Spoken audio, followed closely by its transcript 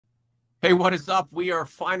Hey, what is up? We are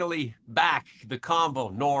finally back. The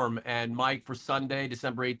Convo, Norm and Mike for Sunday,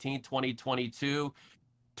 December 18th, 2022.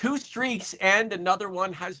 Two streaks and another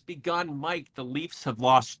one has begun. Mike, the Leafs have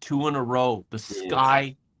lost two in a row. The Yeah.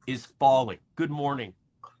 sky is falling. Good morning.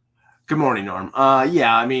 Good morning, Norm.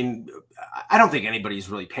 Yeah, I mean, I don't think anybody's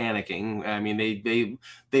really panicking. I mean,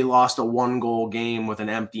 they lost a 1-goal game with an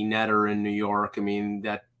empty netter in New York. I mean,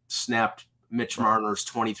 that snapped Mitch Right. Marner's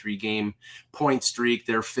 23-game point streak,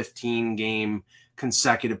 their 15-game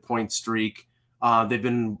consecutive point streak. They've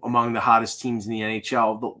been among the hottest teams in the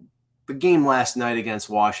NHL. The game last night against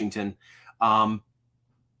Washington, I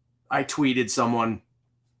tweeted someone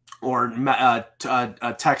or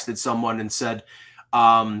texted someone and said,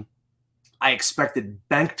 I expected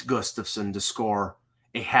Bengt Gustafsson to score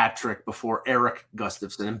a hat trick before Eric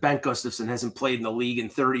Gustafsson, and Bengt Gustafsson hasn't played in the league in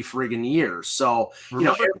 30 friggin' years. So,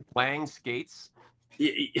 Remember playing skates?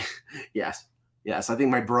 yes. Yes, I think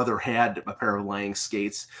my brother had a pair of Lang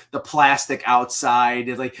skates. The plastic outside,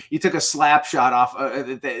 like you took a slap shot off,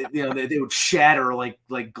 they would shatter like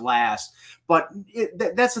glass. But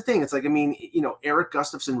that's the thing. It's like, I mean, Eric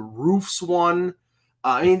Gustafsson roofs one.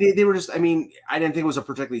 I mean, they were just. I mean, I didn't think it was a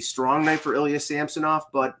particularly strong night for Ilya Samsonov,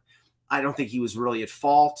 but I don't think he was really at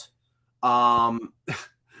fault. Um,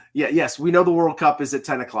 yeah, yes, we know the World Cup is at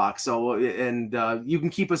 10 o'clock. So, and you can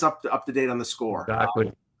keep us up to date on the score.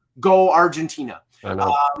 Exactly. Go Argentina. I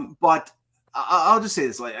know. But I'll just say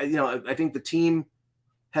this: like, I think the team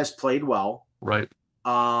has played well. Right.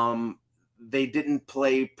 They didn't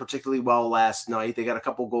play particularly well last night. They got a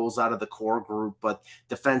couple goals out of the core group, but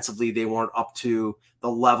defensively they weren't up to the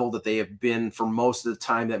level that they have been for most of the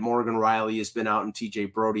time that Morgan Riley has been out and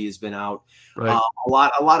TJ Brody has been out. Right. A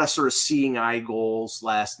lot of sort of seeing eye goals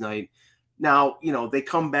last night. Now, they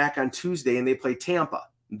come back on Tuesday and they play Tampa.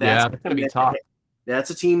 Yeah, it's going to be tough. That's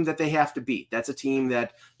a team that they have to beat. That's a team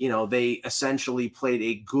that, they essentially played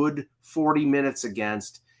a good 40 minutes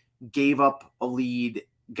against, gave up a lead,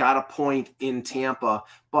 got a point in Tampa.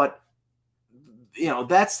 But,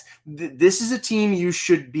 this is a team you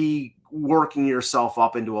should be working yourself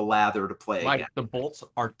up into a lather to play Right. again. The Bolts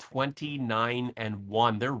are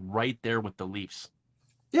 29-1. They're right there with the Leafs.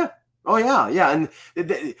 Yeah. Oh, yeah. Yeah. And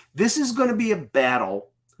this is going to be a battle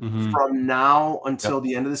from now until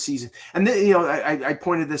the end of the season. And then, I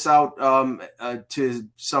pointed this out to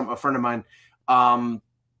a friend of mine.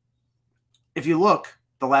 If you look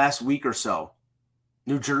the last week or so,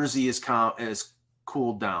 New Jersey is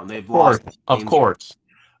cooled down. They've lost. Of course.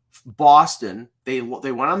 Boston, they went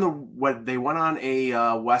on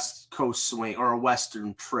a West Coast swing or a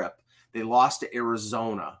Western trip. They lost to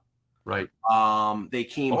Arizona. Right. They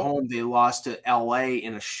came home. They lost to LA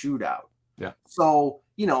in a shootout. Yeah. So,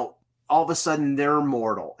 all of a sudden they're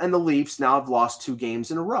mortal. And the Leafs now have lost 2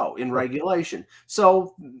 games in a row in regulation.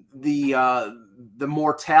 So the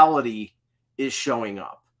mortality is showing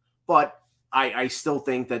up. But I still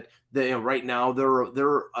think that right now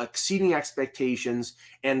they're exceeding expectations.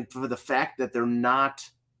 And for the fact that they're not,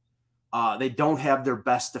 they don't have their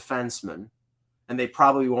best defenseman, and they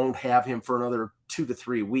probably won't have him for another 2 to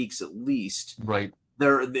 3 weeks at least. Right.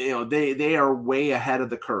 They are way ahead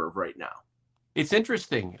of the curve right now. It's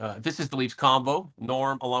interesting. This is the Leafs Convo.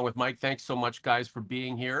 Norm, along with Mike. Thanks so much, guys, for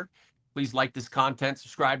being here. Please like this content,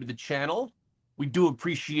 subscribe to the channel. We do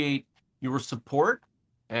appreciate your support,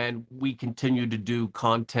 and we continue to do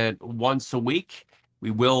content once a week.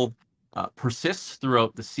 We will persist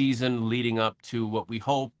throughout the season, leading up to what we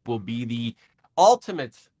hope will be the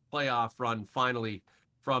ultimate playoff run, finally,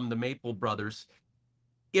 from the Maple Brothers.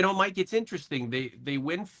 Mike, it's interesting. They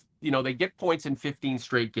win. They get points in 15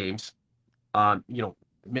 straight games.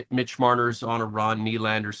 Mitch Marner's on a run,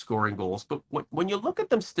 Nylander's scoring goals. But when you look at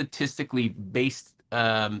them statistically based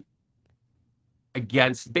on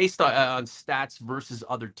stats versus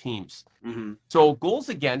other teams, so goals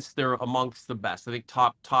against, they're amongst the best. I think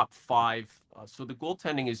top 5. So the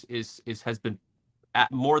goaltending has been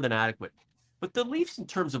more than adequate. But the Leafs, in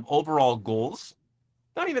terms of overall goals,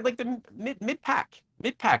 not even like the mid pack,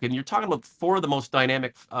 and you're talking about 4 of the most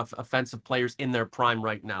dynamic offensive players in their prime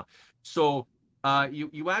right now. So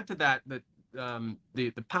you add to that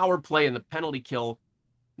the power play and the penalty kill,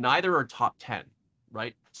 neither are top 10,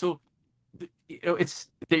 right? So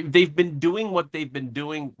they've been doing what they've been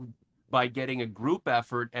doing by getting a group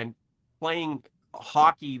effort and playing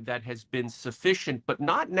hockey that has been sufficient, but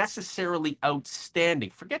not necessarily outstanding.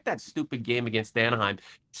 Forget that stupid game against Anaheim,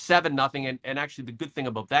 7-0. And actually, the good thing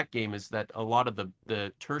about that game is that a lot of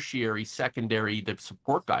the tertiary, secondary, the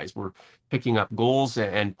support guys were picking up goals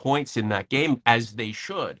and points in that game, as they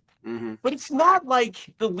should. But it's not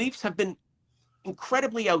like the Leafs have been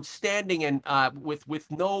incredibly outstanding and with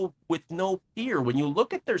no fear. When you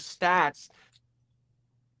look at their stats,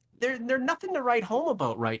 they're nothing to write home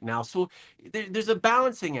about right now. So there's a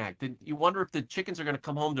balancing act. And you wonder if the chickens are going to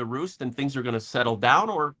come home to roost and things are going to settle down,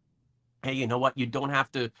 or hey, you know what? You don't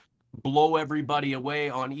have to blow everybody away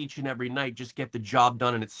on each and every night. Just get the job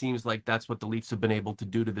done. And it seems like that's what the Leafs have been able to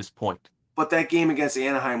do to this point. But that game against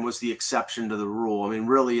Anaheim was the exception to the rule. I mean,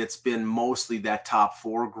 really, it's been mostly that top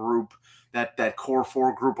four group, that core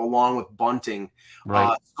four group, along with Bunting,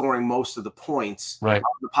 Right. scoring most of the points Right.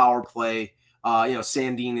 on the power play.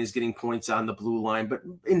 Sandin is getting points on the blue line, but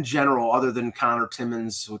in general, other than Connor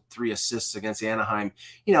Timmins with 3 assists against Anaheim,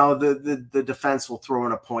 the defense will throw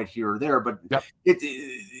in a point here or there. But Yep.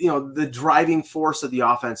 the driving force of the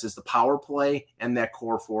offense is the power play and that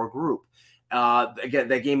core four group. Again,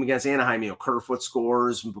 that game against Anaheim, Kerfoot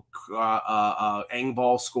scores,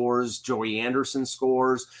 Engvall scores, Joey Anderson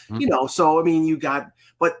scores, so I mean,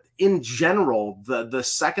 but in general, the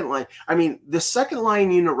second line, the second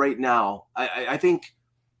line unit right now, I think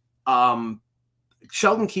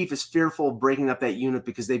Sheldon Keefe is fearful of breaking up that unit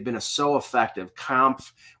because they've been so effective.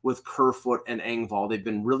 Kampf with Kerfoot and Engvall, they've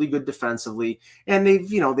been really good defensively, and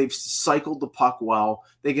they've cycled the puck well.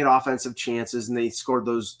 They get offensive chances, and they scored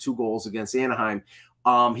those 2 goals against Anaheim.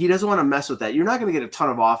 He doesn't want to mess with that. You're not going to get a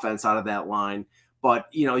ton of offense out of that line, but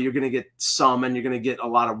you're going to get some, and you're going to get a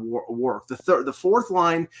lot of work. The fourth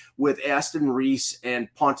line with Aston Reese and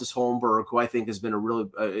Pontus Holmberg, who I think has been a really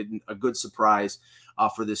a good surprise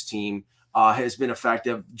for this team. Has been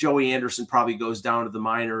effective. Joey Anderson probably goes down to the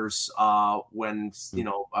minors when,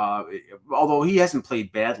 although he hasn't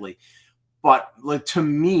played badly. But to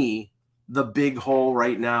me, the big hole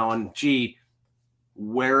right now, and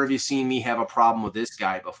where have you seen me have a problem with this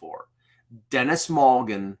guy before? Dennis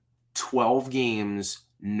Malgin, 12 games,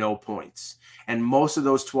 no points. And most of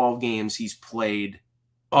those 12 games he's played.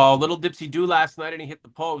 Oh, little dipsy do last night, and he hit the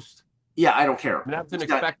post. Yeah, I don't care. That's an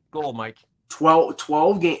expected goal, Mike.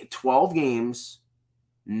 12 games,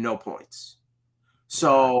 no points.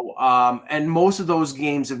 So, and most of those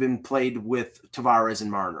games have been played with Tavares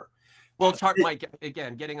and Marner. Well, Mike,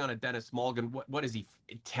 again, getting on a Dennis Malgin, what is he,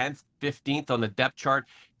 10th, 15th on the depth chart?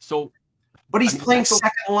 So, but he's playing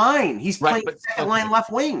second line. He's playing second line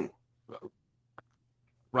left wing.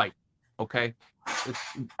 Right. Okay.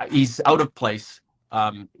 He's out of place.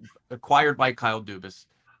 Acquired by Kyle Dubas.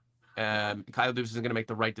 Kyle Dubas isn't going to make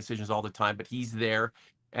the right decisions all the time, but he's there.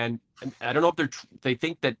 And I don't know if they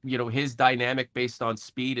think that, his dynamic based on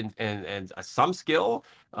speed and some skill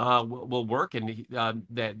will work, and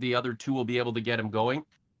that the other two will be able to get him going.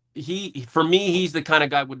 For me, he's the kind of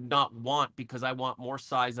guy I would not want, because I want more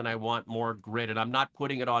size and I want more grit. And I'm not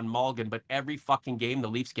putting it on Malgin, but every fucking game the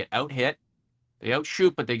Leafs get out hit. They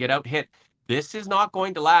outshoot, but they get out hit. This is not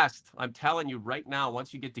going to last. I'm telling you right now,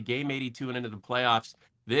 once you get to game 82 and into the playoffs,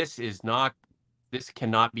 this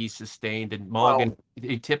cannot be sustained. And Malgin,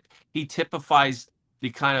 he typifies the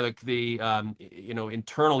kind of the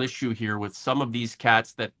internal issue here with some of these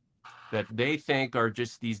cats that they think are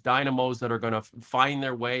just these dynamos that are going to find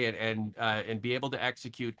their way and be able to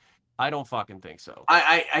execute. I don't fucking think so.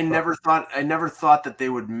 I never thought that they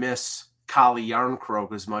would miss Calle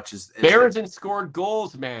Jarnkrok as much as Bear hasn't scored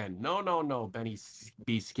goals, man. No, Benny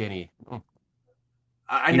be skinny.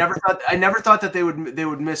 I never thought that they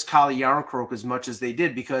would miss Calle Jarnkrok as much as they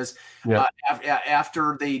did, because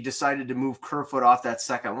after they decided to move Kerfoot off that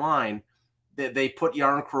second line, they put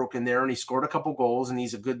Jarnkrok in there, and he scored a couple goals, and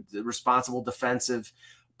he's a good, responsible defensive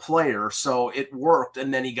player. So it worked,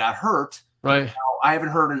 and then he got hurt. Right. Now, I haven't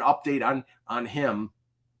heard an update on him.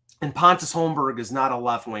 And Pontus Holmberg is not a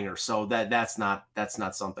left winger, so that's not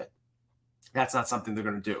something. That's not something they're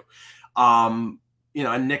going to do. And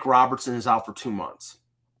Nick Robertson is out for 2 months.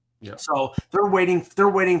 Yeah. So they're waiting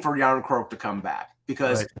for Jarnkrok to come back,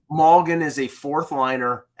 because Malgin is a fourth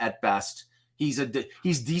liner at best. He's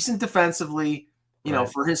decent defensively,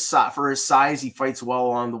 for his size. He fights well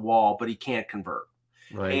along the wall, but he can't convert.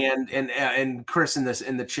 Right. And Chris in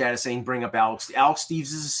the chat is saying bring up Alex. Alex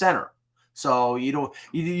Steves is a center. So you don't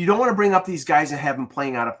want to bring up these guys and have them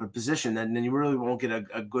playing out of a position, and then you really won't get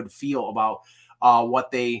a good feel about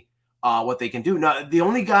what they can do. Now, the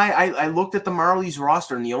only guy I looked at the Marlies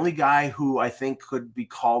roster, and the only guy who I think could be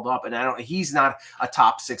called up, and he's not a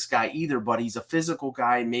top 6 guy either, but he's a physical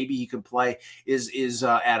guy. Maybe he can play. Is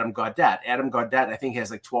Adam Gaudette? Adam Gaudette, I think, has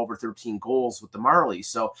like 12 or 13 goals with the Marlies.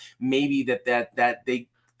 So maybe that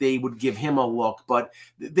they would give him a look, but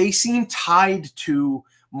they seem tied to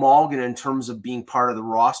Morgan in terms of being part of the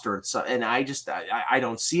roster. And I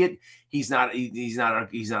don't see it. He's not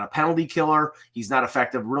a penalty killer. He's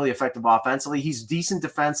not really effective offensively. He's decent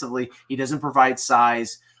defensively. He doesn't provide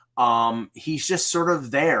size. He's just sort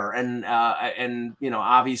of there. And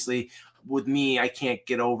obviously with me, I can't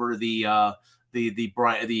get over the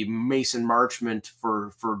Mason Marchment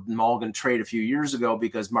for Morgan trade a few years ago,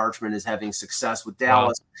 because Marchment is having success with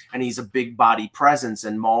Dallas. Wow. And he's a big body presence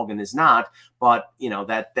and Morgan is not. But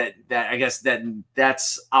that I guess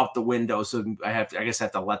that's out the window. So I guess I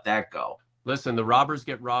have to let that go. Listen, the robbers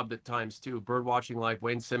get robbed at times too. Bird watching life.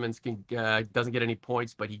 Wayne Simmons doesn't get any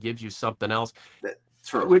points, but he gives you something else.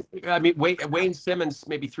 True. I mean, Wayne Simmons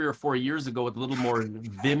maybe 3 or 4 years ago with a little more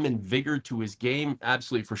vim and vigor to his game,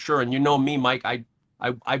 absolutely for sure. And you know me, Mike, I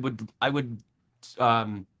would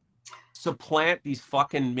supplant these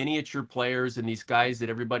fucking miniature players and these guys that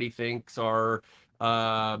everybody thinks are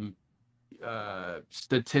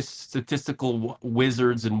statistical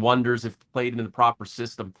wizards and wonders if played in the proper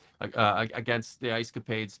system against the Ice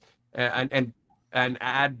Capades, and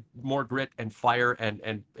add more grit and fire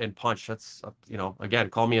and punch. That's, again,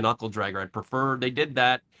 call me an knuckle dragger. I'd prefer they did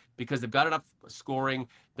that, because they've got enough scoring.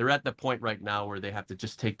 They're at the point right now where they have to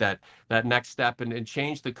just take that next step and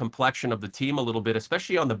change the complexion of the team a little bit,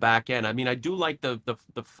 especially on the back end. I mean, I do like the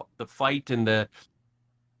fight and the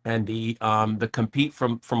compete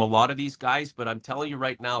from a lot of these guys, but I'm telling you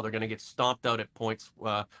right now, they're going to get stomped out at points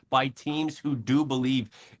by teams who do believe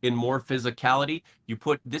in more physicality. You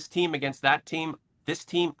put this team against that team,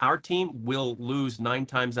 our team will lose 9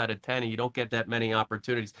 times out of 10, and you don't get that many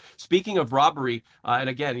opportunities. Speaking of robbery, and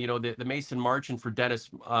again, the Mason Marchment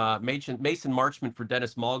for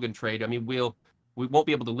Dennis Morgan trade. I mean, we won't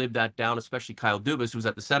be able to live that down, especially Kyle Dubas, who's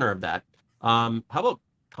at the center of that. How about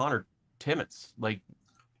Connor Timmins? Like,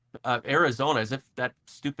 Arizona, as if that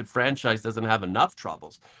stupid franchise doesn't have enough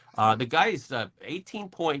troubles. The guy's 18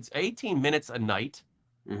 points, 18 minutes a night.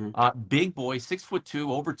 Mm-hmm. Big boy, 6'2",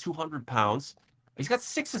 over 200 pounds. He's got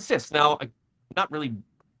 6 assists. Now, I'm not really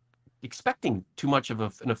expecting too much of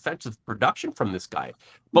an offensive production from this guy,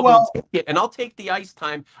 but we'll take it, and I'll take the ice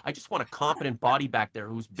time. I just want a competent body back there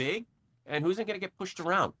who's big and who's not going to get pushed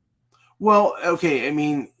around. Well, okay. I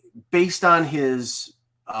mean, based on his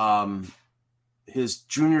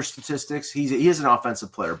junior statistics, he is an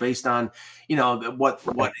offensive player. Based on what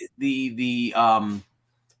the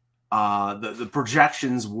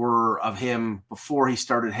projections were of him before he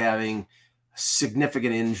started having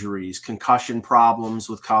significant injuries, concussion problems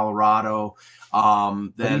with Colorado.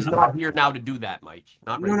 Then he's not here now to do that, Mike.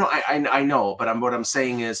 Not really. No, I know, but what I'm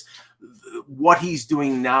saying is what he's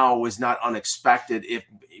doing now is not unexpected.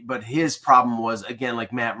 But his problem was, again,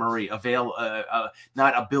 like Matt Murray,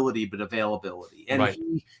 not ability, but availability. And right.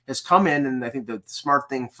 He has come in, and I think the smart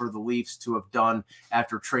thing for the Leafs to have done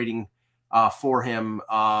after trading for him,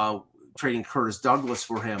 trading Curtis Douglas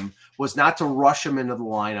for him, was not to rush him into the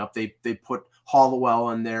lineup. They put Hollowell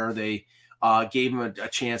in there. They gave him a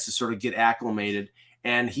chance to sort of get acclimated,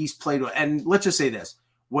 and he's played. And let's just say this: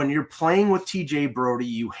 when you're playing with TJ Brodie,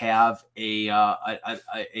 you have a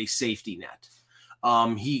safety net.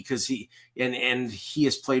 He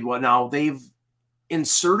has played well. Now they've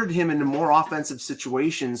inserted him into more offensive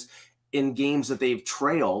situations in games that they've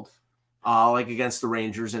trailed, like against the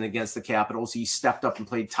Rangers and against the Capitals. He stepped up and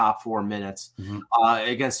played top 4 minutes. Mm-hmm.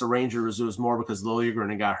 Against the Rangers, it was more because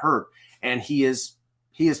Liljegren got hurt, and he has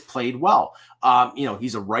played well.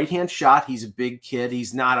 He's a right-hand shot. He's a big kid.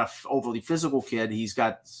 He's not a overly physical kid. He's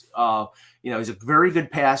got, he's a very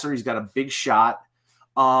good passer. He's got a big shot.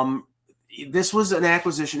 This was an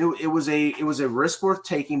acquisition. It was a risk worth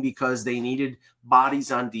taking because they needed bodies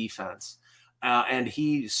on defense, and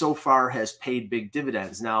he so far has paid big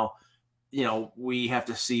dividends. Now, we have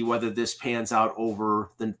to see whether this pans out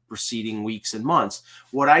over the preceding weeks and months.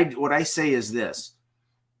 What I say is this: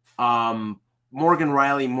 Morgan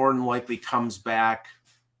Rielly more than likely comes back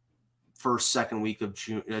first, second week of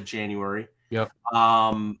January. Yep.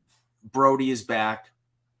 Brodie is back.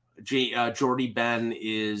 Jordy Ben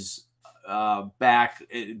is back,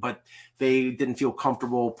 but they didn't feel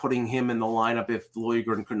comfortable putting him in the lineup if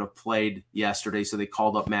Liljegren couldn't have played yesterday, so they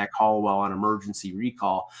called up Mac Hollowell on emergency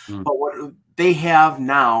recall. Mm. But what they have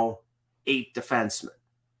now, 8 defensemen.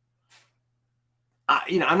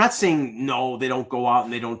 I'm not saying no, they don't go out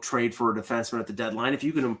and they don't trade for a defenseman at the deadline. If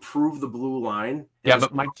you can improve the blue line. Yeah,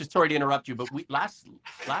 but Mike, just sorry to interrupt you, but last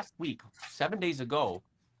week, 7 days ago,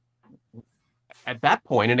 at that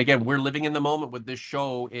point, and again, we're living in the moment with this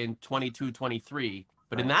show in 22-23,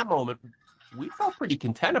 but in that moment, we felt pretty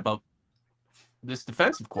content about this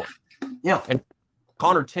defensive core. Yeah. And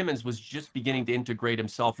Connor Timmins was just beginning to integrate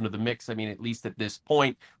himself into the mix. I mean, at least at this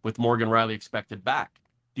point, with Morgan Riley expected back.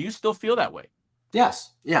 Do you still feel that way?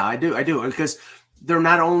 Yes. Yeah, I do. I do. Because they're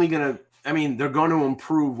not only going to, I mean, they're going to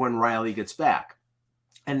improve when Riley gets back.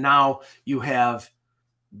 And now you have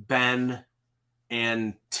Ben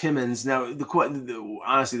and Timmins. Now,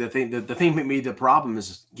 honestly, the thing that made the problem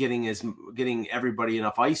is getting everybody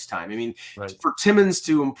enough ice time. I mean, Right. for Timmins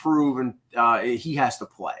to improve, and he has to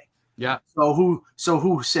play. Yeah. So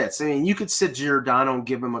who sits? I mean, you could sit Giordano and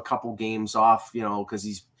give him a couple games off, because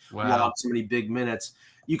he's logged so many big minutes.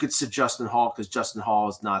 You could sit Justin Hall because Justin Hall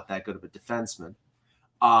is not that good of a defenseman,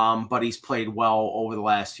 but he's played well over the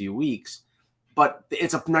last few weeks. But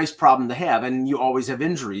it's a nice problem to have, and you always have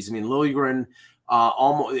injuries. I mean, Liljegren,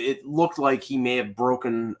 almost it looked like he may have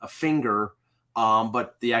broken a finger,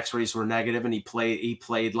 but the X-rays were negative, and he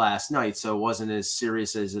played last night, so it wasn't as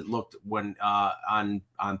serious as it looked when on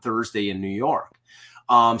Thursday in New York.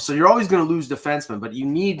 So you're always going to lose defensemen, but you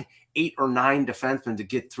need 8 or 9 defensemen to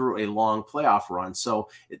get through a long playoff run. So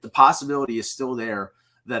the possibility is still there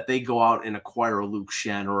that they go out and acquire a Luke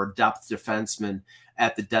Shen or a depth defenseman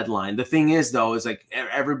at the deadline. The thing is, though, is like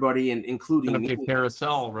everybody, and including me,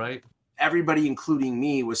 carousel, right? Everybody, including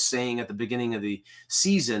me, was saying at the beginning of the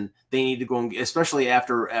season they need to go, especially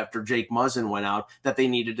after Jake Muzzin went out, that they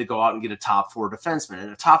needed to go out and get a top 4 defenseman,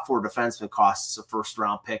 and a top 4 defenseman costs a first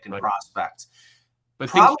round pick and prospects. But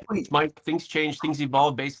probably things change, things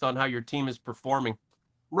evolve based on how your team is performing.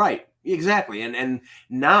 Right, exactly, and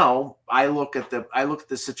now I look at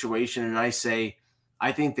the situation and I say,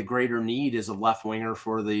 I think the greater need is a left winger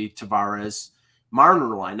for the Tavares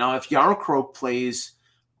Marner line. Now, if Yarncroke plays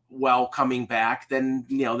well coming back, then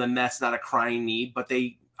that's not a crying need, but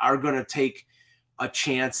they are going to take a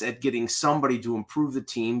chance at getting somebody to improve the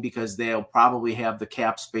team because they'll probably have the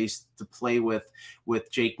cap space to play with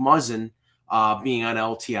Jake Muzzin being on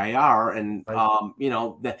LTIR, and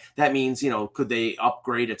that means could they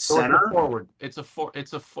upgrade at center? Forward. It's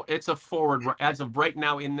a forward as of right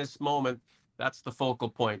now in this moment. That's the focal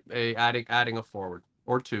point. Adding a forward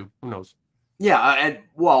or 2. Who knows? Yeah,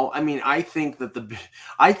 I mean, I think that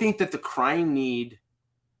the crying need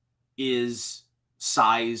is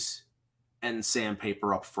size and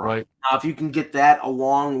sandpaper up front. Right. Now, if you can get that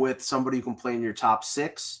along with somebody who can play in your top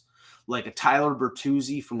 6, like a Tyler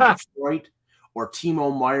Bertuzzi from Detroit or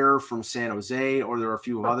Timo Meyer from San Jose, or there are a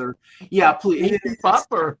few other. Yeah, please.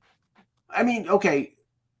 I mean, okay,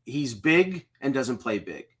 he's big and doesn't play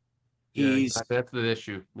big. That's the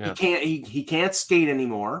issue. Yeah. He can't skate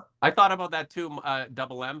anymore. I thought about that too.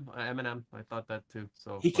 Double M, Eminem. I thought that too.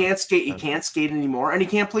 So he can't skate. He can't skate anymore, and he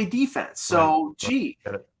can't play defense. So,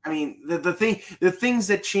 I mean, the things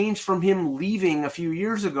that changed from him leaving a few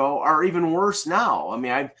years ago are even worse now.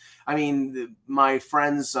 I mean, my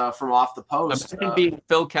friends from Off the Post. Being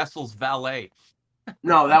Phil Kessel's valet.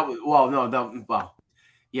 That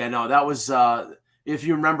was. If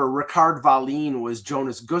you remember, Ricard Valin was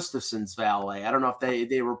Jonas Gustafsson's valet. I don't know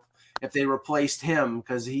if they replaced him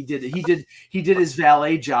because he did his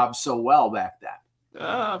valet job so well back then.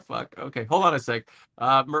 Oh, fuck. Okay, hold on a sec.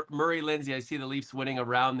 Murray Lindsay, I see the Leafs winning a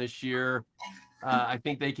round this year. I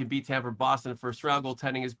think they can beat Tampa, Boston in the first round.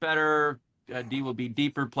 Goaltending is better. D will be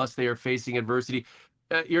deeper. Plus, they are facing adversity.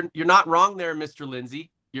 You're not wrong there, Mr.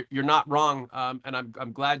 Lindsay. You're not wrong, and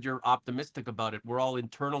I'm glad you're optimistic about it. We're all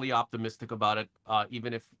internally optimistic about it,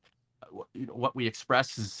 even if what we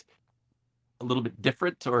express is a little bit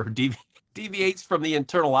different or deviates from the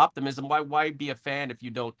internal optimism. Why be a fan if you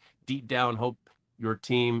don't deep down hope your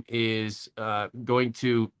team is going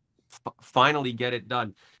to finally get it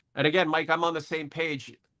done? And again, Mike, I'm on the same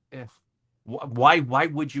page. Why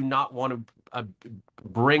would you not want to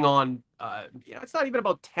bring on? It's not even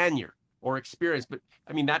about tenure or experience, but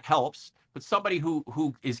I mean that helps. But somebody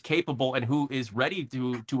who is capable and who is ready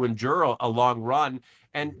to endure a long run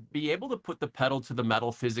and be able to put the pedal to the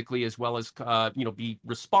metal physically, as well as be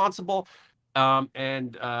responsible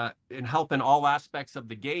and help in all aspects of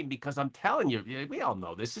the game. Because I'm telling you, we all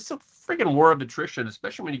know this. It's a friggin' war of attrition,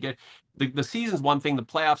 especially when you get the season's one thing, the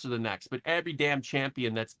playoffs are the next. But every damn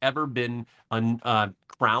champion that's ever been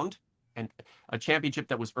crowned, and a championship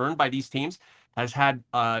that was earned by these teams, has had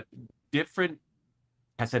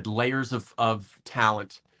has had layers of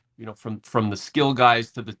talent, from the skill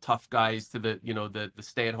guys to the tough guys to the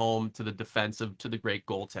stay at home to the defensive to the great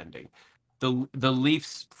goaltending. The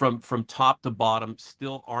Leafs from top to bottom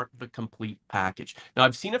still aren't the complete package. Now,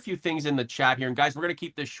 I've seen a few things in the chat here, and guys, we're going to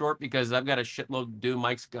keep this short because I've got a shitload to do.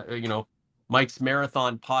 Mike's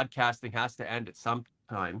marathon podcasting has to end at some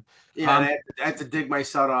time. Yeah, and I have to dig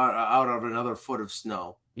myself out of another foot of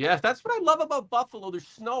snow. Yeah, that's what I love about Buffalo. There's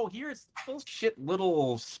snow here. It's bullshit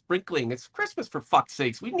little sprinkling. It's Christmas for fuck's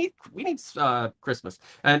sakes. We need Christmas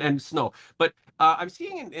and snow. But I'm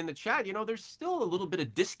seeing in the chat, there's still a little bit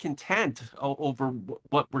of discontent over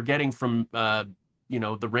what we're getting from the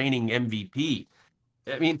reigning MVP.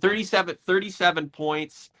 I mean, 37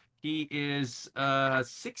 points. He is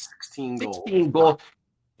 16 goals. 16 goals.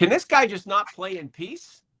 Can this guy just not play in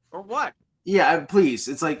peace or what? Yeah, please.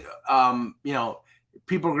 It's like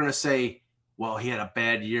people are going to say, well, he had a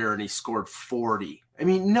bad year and he scored 40. I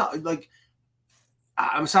mean, no, like,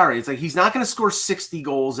 I'm sorry. It's like he's not going to score 60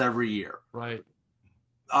 goals every year. Right.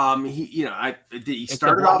 He It's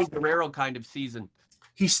started a off Guerrero kind of season.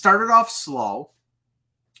 He started off slow,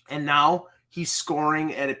 and now he's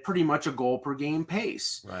scoring at pretty much a goal per game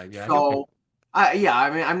pace. Right. Yeah. So, I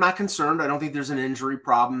mean, I'm not concerned. I don't think there's an injury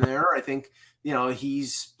problem there. I think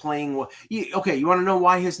he's playing well. Okay, you want to know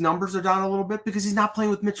why his numbers are down a little bit? Because he's not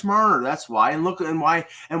playing with Mitch Marner. That's why. And why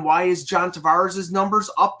is John Tavares' numbers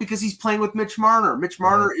up? Because he's playing with Mitch Marner. Mitch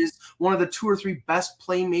Marner is one of the 2 or 3 best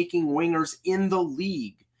playmaking wingers in the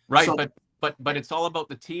league. Right, so, but it's all about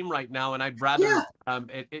the team right now, and I'd rather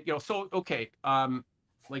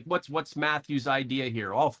like what's Matthew's idea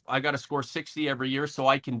here? Oh, I got to score 60 every year so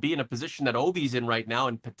I can be in a position that Ovi's in right now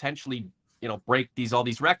and potentially break all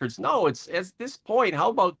these records. No, it's at this point, how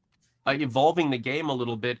about evolving the game a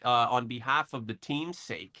little bit on behalf of the team's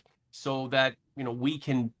sake, so that we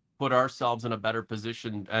can put ourselves in a better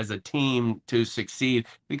position as a team to succeed.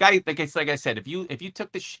 The guy, like I said, if you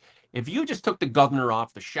just took the governor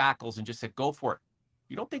off the shackles and just said go for it,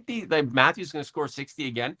 you don't think the Matthew's going to score 60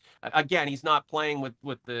 again? Again, he's not playing with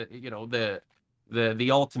the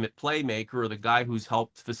ultimate playmaker or the guy who's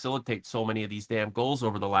helped facilitate so many of these damn goals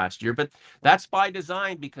over the last year. But that's by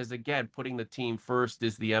design, because again, putting the team first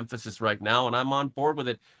is the emphasis right now, and I'm on board with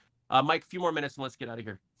it. Mike, a few more minutes and let's get out of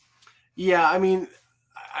here. Yeah, I mean,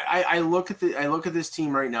 I look at this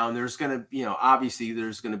team right now, and there's going to, obviously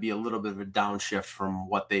there's going to be a little bit of a downshift from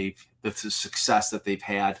what the success that they've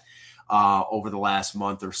had over the last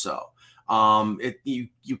month or so.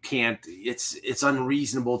 You can't. It's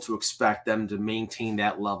unreasonable to expect them to maintain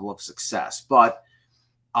that level of success. But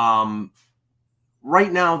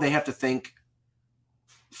right now they have to think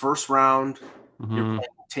first round. Mm-hmm. You're playing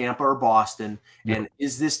Tampa or Boston, and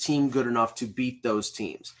is this team good enough to beat those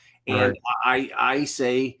teams? And I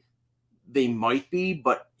say they might be,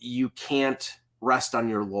 but you can't rest on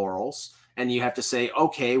your laurels, and you have to say,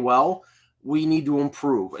 okay, well, we need to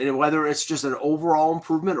improve. And whether it's just an overall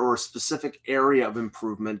improvement or a specific area of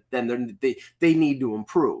improvement, then they need to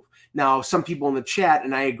improve. Now, some people in the chat,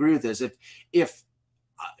 and I agree with this, if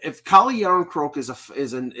Calle Jarnkrok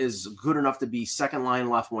is good enough to be second line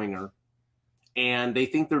left winger, and they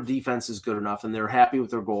think their defense is good enough and they're happy with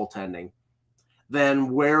their goaltending,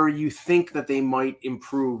 then where you think that they might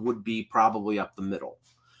improve would be probably up the middle.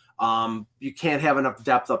 You can't have enough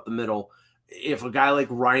depth up the middle. If a guy like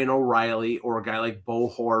Ryan O'Reilly or a guy like Bo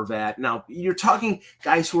Horvat, now you're talking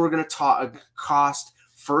guys who are going to cost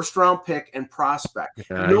first-round pick and prospect.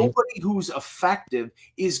 Nobody who's effective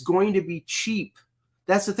is going to be cheap.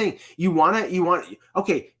 That's the thing.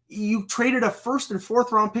 Okay, you traded a first and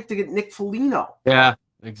fourth round pick to get Nick Foligno. Yeah,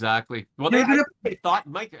 exactly. Well, they thought,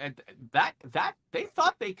 Mike, that they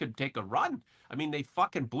thought they could take a run. I mean, they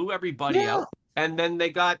fucking blew everybody out, and then they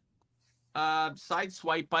got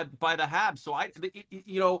sideswiped by the Habs. So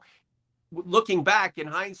looking back in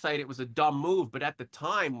hindsight, it was a dumb move. But at the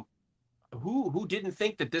time, who didn't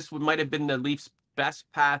think that this might have been the Leafs' best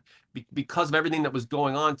path because of everything that was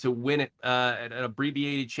going on to win it an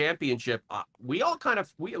abbreviated championship? We all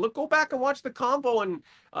go back and watch the combo, and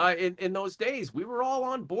in those days we were all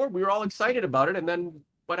on board. We were all excited about it, and then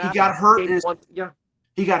what happened? He got hurt.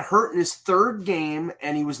 He got hurt in his third game,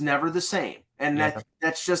 and he was never the same. And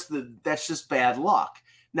that's just bad luck.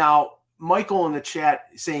 Now, Michael in the chat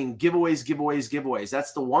saying giveaways.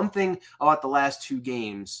 That's the one thing about the last 2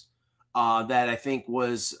 games that I think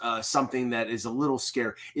was something that is a little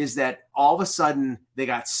scary, is that all of a sudden they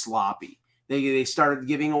got sloppy. They started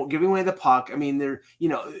giving away the puck. I mean,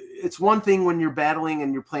 it's one thing when you're battling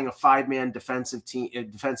and you're playing a 5-man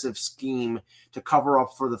defensive scheme to cover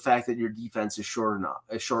up for the fact that your defense is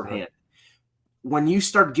shorthanded. When you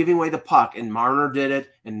start giving away the puck, and Marner did it,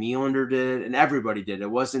 and Nylander did it, and everybody did it. It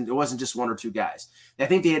wasn't just 1 or 2 guys. I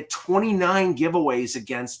think they had 29 giveaways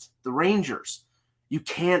against the Rangers. You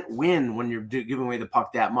can't win when you're giving away the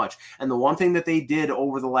puck that much. And the one thing that they did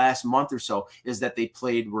over the last month or so is that they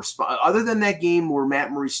played other than that game where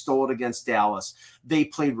Matt Murray stole it against Dallas, they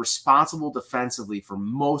played responsible defensively for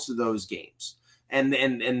most of those games.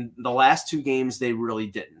 And the last two games they really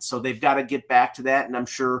didn't. So they've got to get back to that. And I'm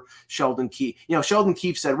sure Sheldon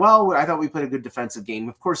Keefe said, "Well, I thought we played a good defensive game."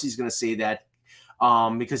 Of course, he's going to say that.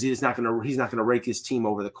 Because he's not going to rake his team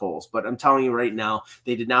over the coals. But I'm telling you right now,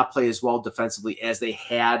 they did not play as well defensively as they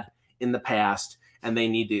had in the past, and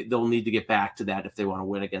they'll need to get back to that if they want to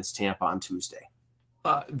win against Tampa on Tuesday.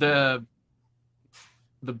 The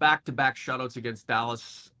back-to-back shutouts against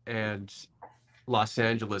Dallas and Los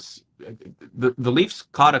Angeles, the Leafs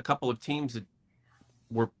caught a couple of teams that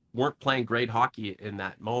weren't playing great hockey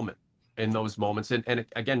in those moments. And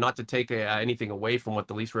again, not to take anything away from what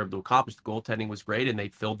the Leafs were able to accomplish. The goaltending was great, and they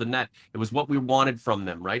filled the net. It was what we wanted from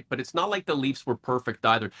them, right? But it's not like the Leafs were perfect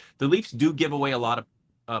either. The Leafs do give away a lot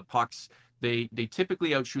of pucks. They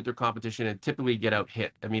typically outshoot their competition and typically get out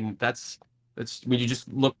hit. I mean, that's when you just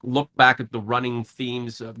look back at the running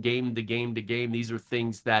themes of game to game to game. These are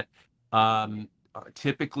things that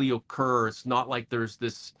typically occur. It's not like there's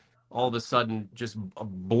this all of a sudden just a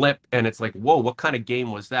blip and it's like, whoa, what kind of game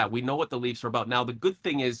was that? We know what the Leafs are about. Now, the good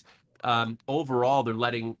thing is overall,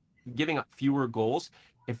 they're giving up fewer goals.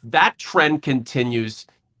 If that trend continues,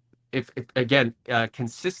 if again,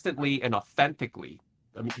 consistently and authentically,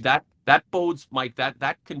 I mean, that bodes, Mike,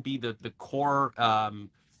 that can be the core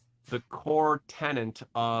tenet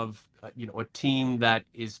of a team that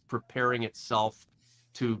is preparing itself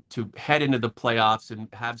to head into the playoffs and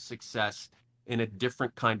have success in a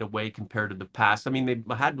different kind of way compared to the past. I mean, they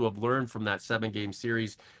had to have learned from that 7-game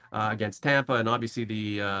series against Tampa, and obviously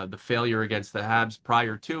the failure against the Habs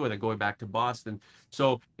prior to, and then going back to Boston.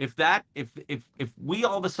 So if we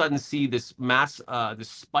all of a sudden see this this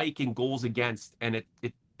spike in goals against, and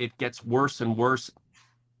it gets worse and worse,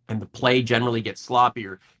 and the play generally gets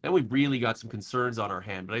sloppier, then we've really got some concerns on our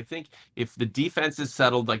hand. But I think if the defense is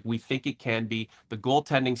settled like we think it can be, the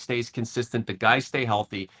goaltending stays consistent, the guys stay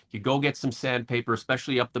healthy, you go get some sandpaper,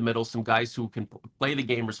 especially up the middle, some guys who can play the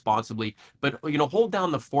game responsibly, but hold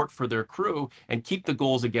down the fort for their crew and keep the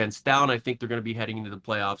goals against down. I think they're going to be heading into the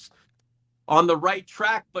playoffs on the right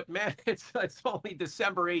track. But man, it's only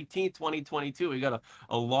December 18th, 2022. We got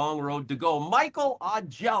a long road to go. Michael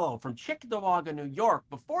Augello from Chickamauga, New York.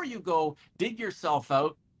 Before you go, dig yourself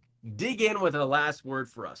out. Dig in with a last word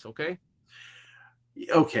for us, okay?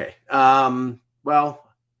 Okay. Well,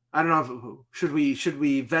 I don't know. Should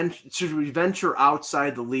we venture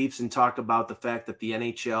outside the Leafs and talk about the fact that the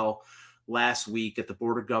NHL last week at the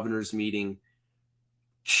Board of Governors meeting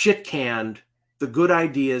shit canned the good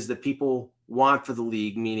ideas that people want for the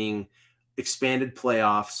league, meaning expanded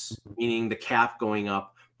playoffs, meaning the cap going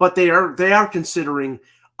up, but they are considering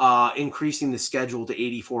increasing the schedule to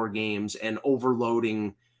 84 games and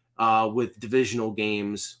overloading with divisional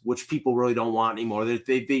games, which people really don't want anymore.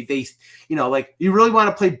 They like, you really want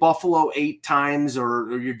to play Buffalo 8 times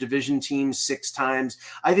or your division team 6 times.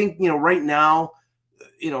 I think, right now,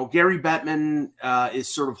 Gary Bettman is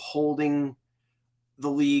sort of holding the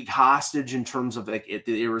league hostage in terms of like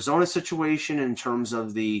the Arizona situation, in terms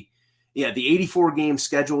of the 84 game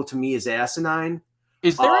schedule. To me is asinine.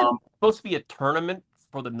 Is there supposed to be a tournament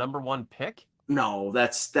for the #1 pick? No,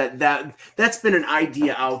 that's been an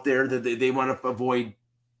idea out there that they want to avoid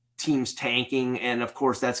teams tanking, and of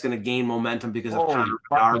course that's going to gain momentum because of Connor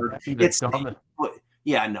Bedard.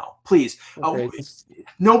 Yeah, no, please. Okay.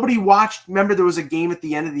 Nobody watched. Remember, there was a game at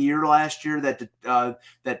the end of the year last year that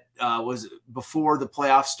was before the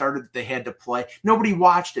playoffs started that they had to play. Nobody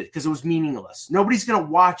watched it because it was meaningless. Nobody's going to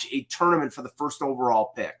watch a tournament for the first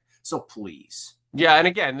overall pick. So please. Yeah, and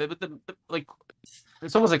again, like,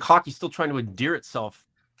 it's almost like hockey's still trying to endear itself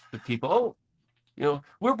to people. Oh,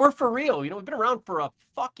 we're for real. We've been around for a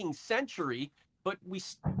fucking century, but we're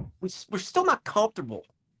still not comfortable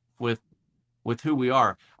with who we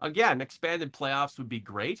are. Again, expanded playoffs would be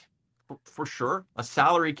great for sure. A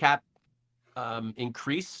salary cap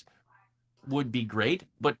increase would be great,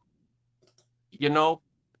 but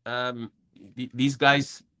these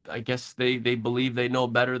guys, I guess they believe they know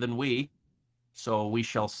better than we, so we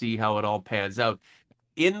shall see how it all pans out.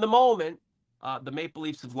 In the moment, the Maple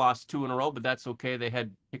Leafs have lost 2 in a row, but that's okay. They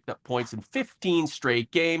had picked up points in 15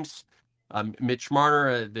 straight games. Mitch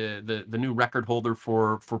Marner, the new record holder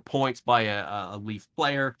for points by a Leaf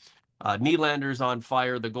player. Nylander's on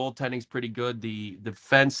fire. The goaltending's pretty good. The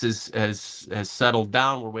defense has settled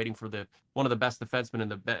down. We're waiting for one of the best defensemen in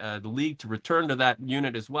the league to return to that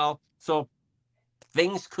unit as well. So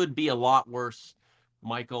things could be a lot worse,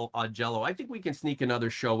 Michael Augello. I think we can sneak another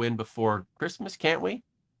show in before Christmas, can't we?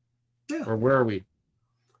 Yeah. Or where are we?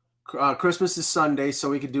 Christmas is Sunday, so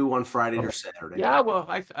we could do one Friday or Saturday. Yeah, well,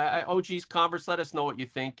 OG's Converse, let us know what you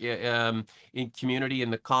think in community in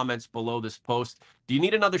the comments below this post. Do you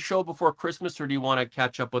need another show before Christmas, or do you want to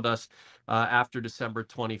catch up with us after December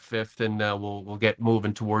 25th, and we'll get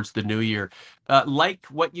moving towards the new year? Like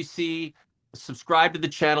what you see, subscribe to the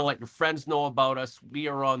channel, let your friends know about us. We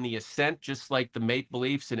are on the ascent, just like the Maple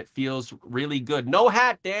Leafs, and it feels really good. No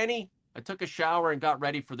hat, Danny. I took a shower and got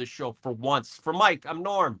ready for the show for once. For Mike, I'm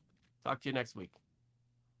Norm. Talk to you next week.